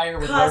return fire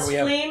with whatever Cause we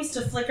have. flames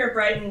to flicker,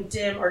 brighten,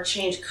 dim, or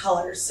change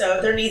colors.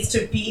 So there needs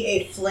to be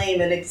a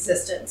flame in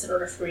existence in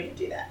order for me to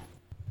do that.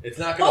 It's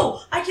not gonna.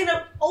 Oh, I can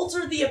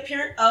alter the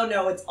appearance. Oh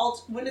no, it's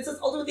when it says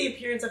alter the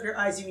appearance of your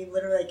eyes, you mean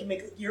literally I can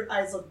make your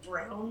eyes look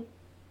brown.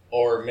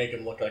 Or make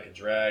him look like a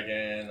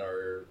dragon,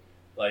 or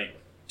like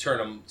turn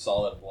him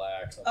solid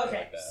black, something Okay,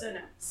 like that. so no.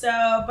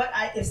 So, but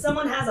if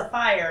someone has a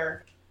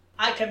fire,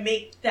 I can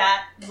make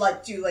that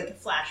like do like a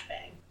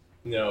flashbang.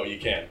 No, you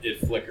can't. It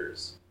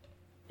flickers.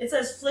 It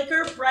says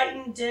flicker,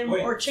 brighten, dim,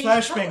 Wait, or change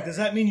flashbang. color. Does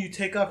that mean you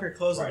take off your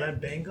clothes Right. and then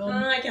bang them?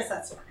 I guess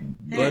that's fine.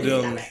 But,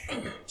 Nah,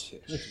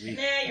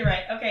 you're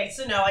right. Okay,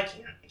 so no, I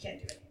can't. I can't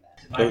do any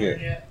of that. My Okay.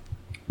 turn yet?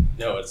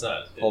 No, it's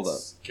not. Hold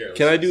It's careless.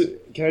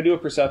 Can I do a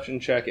perception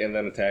check and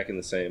then attack in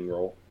the same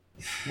roll?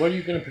 What are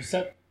you going to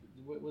percept?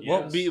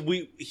 Well,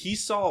 he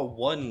saw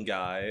one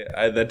guy.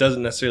 That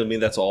doesn't necessarily mean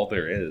that's all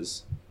there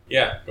is.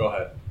 Yeah, go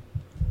ahead.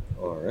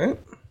 All right.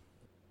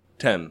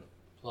 10.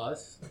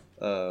 Plus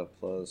Plus.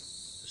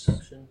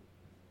 perception.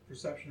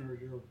 Perception or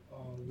your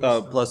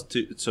wisdom? Plus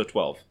 2, so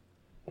 12.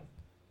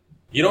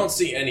 You don't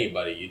see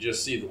anybody. You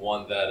just see the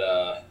one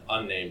that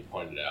unnamed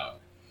pointed out.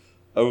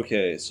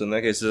 Okay, so in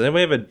that case, does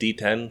anybody have a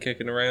D10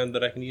 kicking around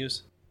that I can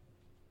use?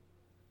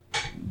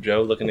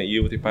 Joe, looking at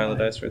you with your pile of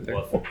dice right there.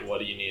 What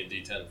do you need a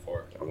D10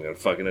 for? I'm gonna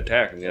fucking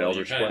attack. I'm gonna Well, you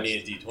Eldritch kind of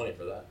Blast. need a D20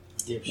 for that.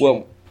 Dipshit.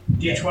 Well,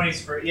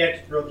 D20's for. You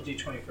have to roll the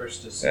D20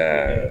 first to see.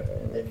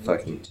 and then you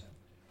fucking- roll D10.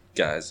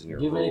 guys, in your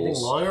do you have anything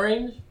rolls. long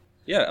range?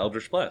 Yeah,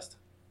 Eldritch Blast.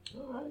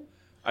 Alright.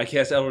 I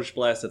cast Eldritch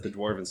Blast at the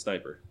Dwarven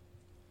Sniper.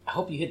 I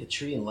hope you hit the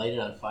tree and light it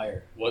on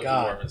fire. What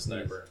God. dwarven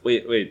sniper?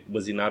 Wait,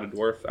 was he not a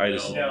dwarf? I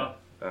just, No.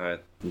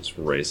 it's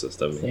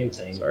racist of me. Same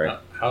thing. Sorry.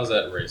 How's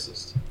that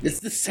racist? It's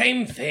the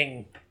same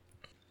thing.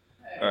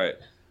 All right,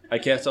 I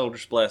cast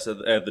Eldritch Blast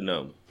at the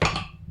gnome.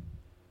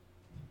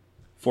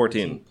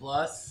 14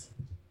 Plus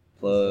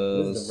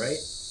plus Wisdom, right?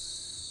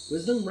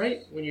 Wisdom, right?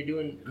 When you're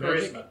doing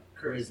magic?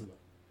 Charisma.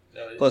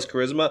 No, plus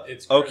charisma.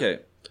 It's charisma. Okay,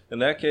 in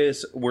that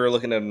case, we're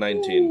looking at a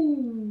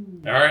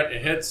 19. All right,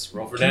 it hits.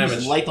 Roll for Can you damage.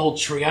 just light the whole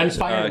tree on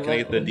fire? Can I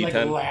get the like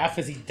D10? laugh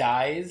as he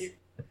dies.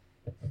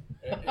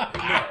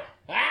 No.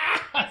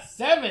 Ah,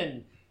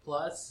 7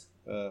 plus.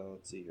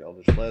 Let's see here.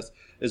 Eldritch Blast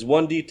is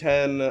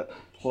 1d10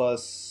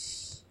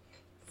 plus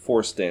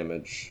force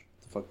damage.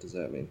 What the fuck does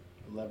that mean?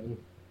 11.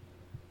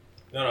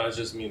 No, it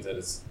just means that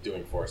it's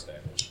doing force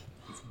damage.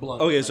 It's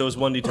blunt. Okay, so it's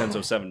 1d10,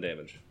 so 7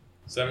 damage.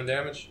 7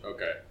 damage?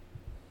 Okay.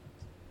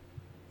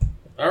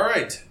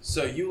 Alright,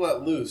 so you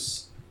let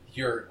loose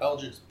your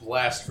Eldritch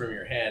Blast from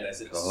your hand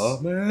as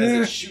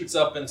it shoots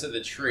up into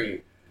the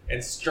tree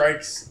and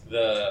strikes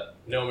the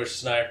gnomish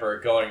sniper,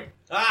 going,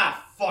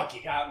 "Ah, fuck,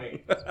 you got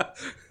me."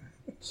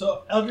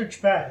 So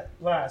Eldritch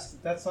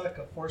Blast. That's like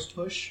a forced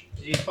push.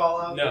 Did he fall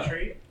out No. of the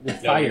tree?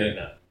 With No, you fire. did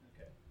not.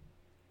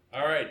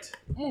 Alright.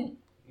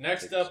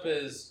 Next up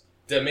is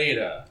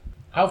Demeta.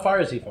 How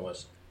far is he from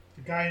us?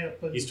 The guy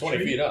up in He's the 20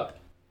 tree. feet up.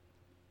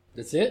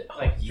 That's it?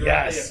 Like directly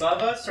Yes.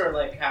 above us, or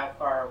like how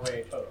far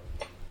away total?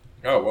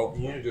 Oh, well,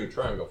 you need to do a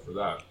triangle for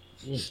that.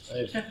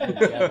 I have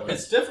javelins.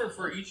 It's different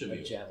for each of I have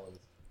you. javelins.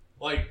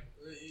 Like,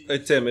 Hey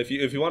Tim, if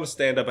you want to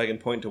stand up, I can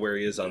point to where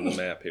he is on the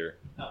map here.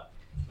 Oh.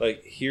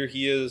 Like here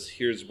he is.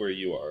 Here's where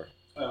you are.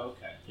 Oh,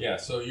 okay. Yeah,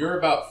 so you're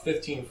about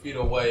 15 feet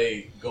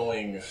away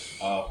going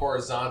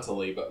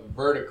horizontally, but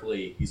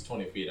vertically he's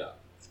 20 feet up.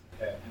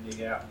 Okay, and you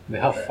get out. I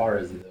mean, how far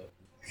is he, though?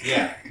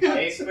 Yeah.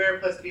 A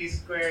squared plus B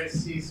squared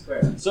is C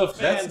squared. So That's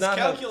fans, not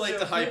how- calculate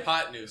the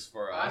hypotenuse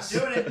for I'm us.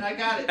 doing it, and I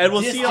got it. And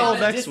we'll see y'all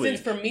next Distance week.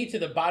 from me to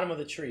the bottom of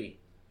the tree.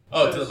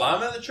 Oh, to the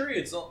bottom of the tree?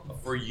 It's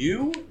for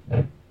you,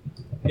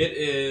 it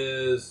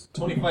is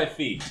 25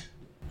 feet.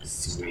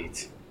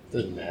 Sweet.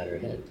 Doesn't matter.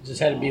 It just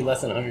had to be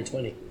less than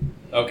 120.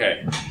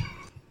 Okay.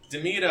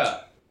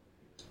 Demeta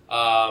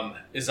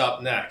is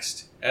up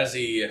next as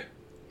he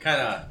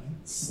kind of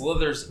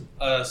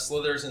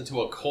slithers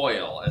into a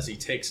coil as he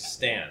takes a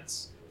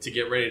stance to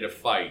get ready to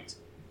fight.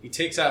 He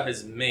takes out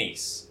his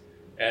mace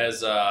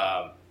as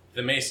the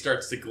mace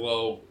starts to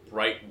glow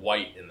bright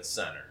white in the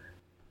center.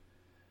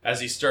 As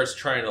he starts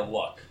trying to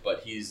look,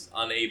 but he's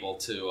unable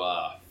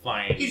to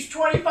find... He's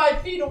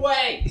 25 feet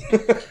away!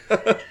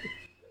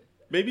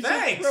 Maybe just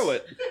Thanks. throw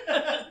it.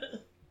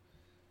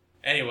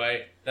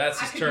 Anyway, that's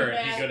his I could do turn.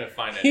 that. He couldn't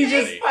find He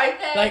anybody. just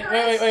like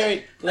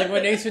wait. Like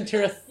when Ace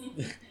Ventura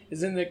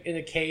is in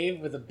a cave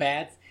with a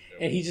bat,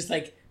 and he just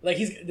like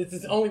it's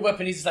his only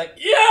weapon. He's just like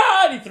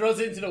and he throws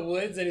it into the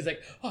woods, and he's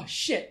like, oh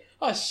shit,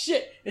 it's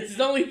his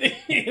only thing.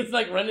 It's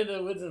like running into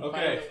the woods and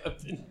Okay. find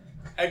the weapon.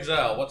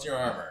 Exile, what's your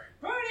armor?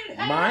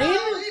 Mine?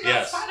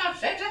 Yes.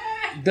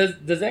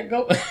 Does that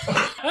go?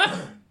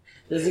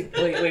 Does it?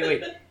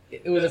 Wait.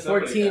 It was a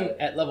Somebody 14 got it.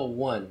 at level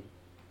 1.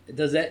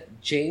 Does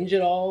that change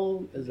at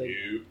all? Is like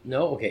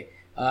no. Okay.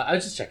 I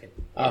was just checking.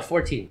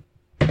 14.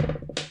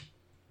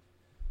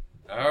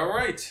 All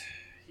right.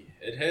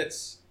 It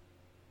hits.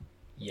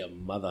 Ya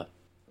mother.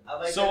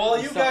 So while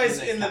you Something guys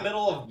that in the counts.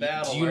 middle of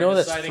battle Do you are know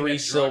that's deciding 3 a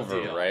drug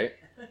silver, deal. right?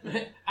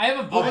 I have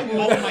a bullet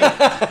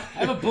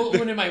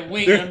wound in my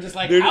wing, and I'm just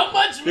like, how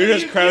much? They're will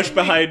just you crouched give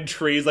me? behind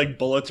trees like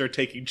bullets are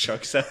taking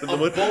chunks out of A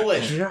them.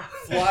 bullet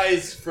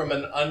flies from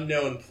an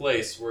unknown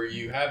place where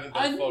you haven't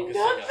been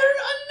focusing on. Another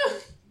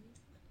unknown.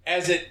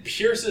 As it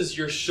pierces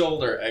your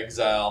shoulder,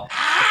 Exile,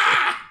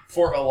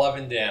 for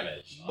 11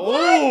 damage.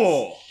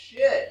 Oh!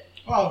 Shit.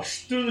 Oh,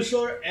 through the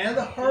shoulder and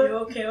the Are you heart.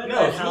 okay with No,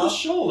 that, through the Hal?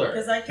 shoulder.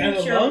 Because I And can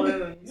the cure lung?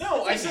 wounds.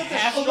 No, I said the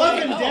half shoulder.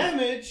 11 health.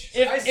 damage.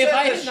 If I I said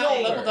had the not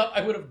shoulder. leveled up,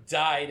 I would have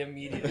died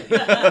immediately.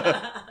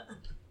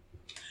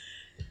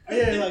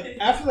 Yeah, like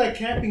after that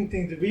camping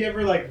thing, did we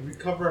ever like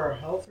recover our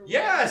health? Or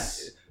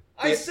Yes!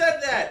 I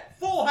said that!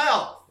 Full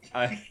health!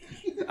 I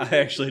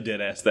actually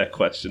did ask that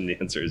question. The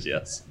answer is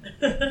yes.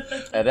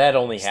 And that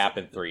only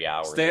happened 3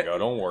 hours Sta- ago.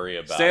 Don't worry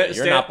about sta- it.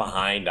 You're sta- not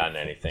behind on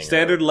anything.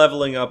 Standard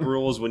leveling up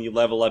rules: when you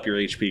level up, your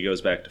HP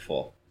goes back to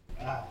full.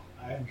 Ah,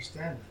 I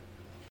understand that.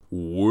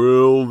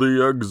 Will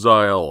the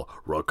exile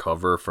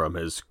recover from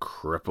his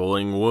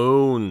crippling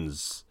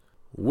wounds?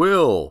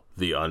 Will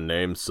the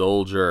unnamed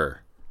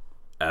soldier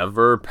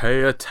ever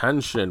pay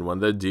attention when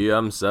the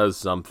DM says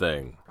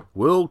something?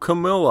 Will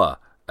Camilla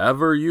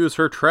ever use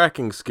her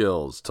tracking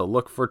skills to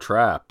look for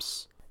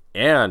traps?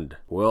 And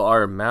will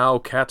our Mao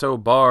Kato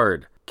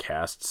Bard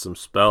cast some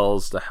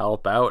spells to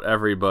help out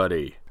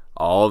everybody?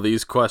 All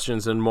these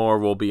questions and more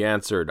will be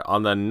answered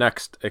on the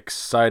next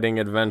exciting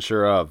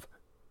adventure of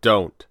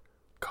Don't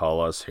Call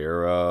Us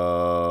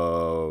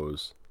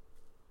Heroes.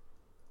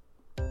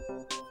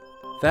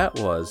 That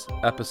was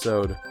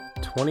episode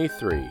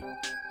 23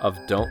 of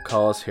Don't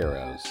Call Us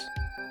Heroes.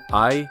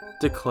 I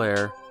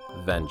declare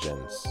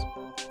vengeance.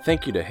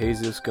 Thank you to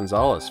Jesus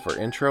Gonzalez for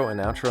intro and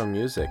outro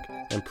music,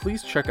 and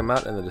please check him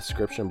out in the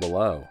description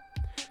below.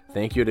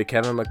 Thank you to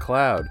Kevin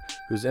MacLeod,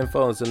 whose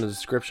info is in the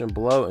description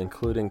below,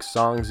 including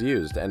songs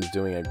used, and is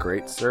doing a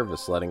great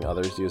service letting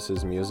others use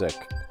his music.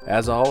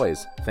 As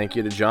always, thank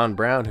you to John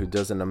Brown, who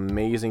does an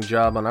amazing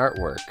job on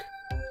artwork.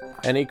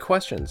 Any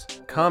questions,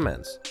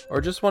 comments,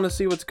 or just want to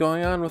see what's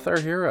going on with our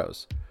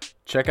heroes?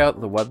 Check out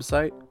the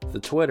website, the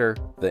Twitter,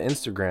 the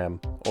Instagram,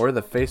 or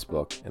the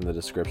Facebook in the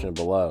description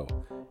below.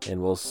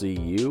 And we'll see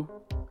you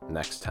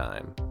next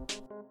time.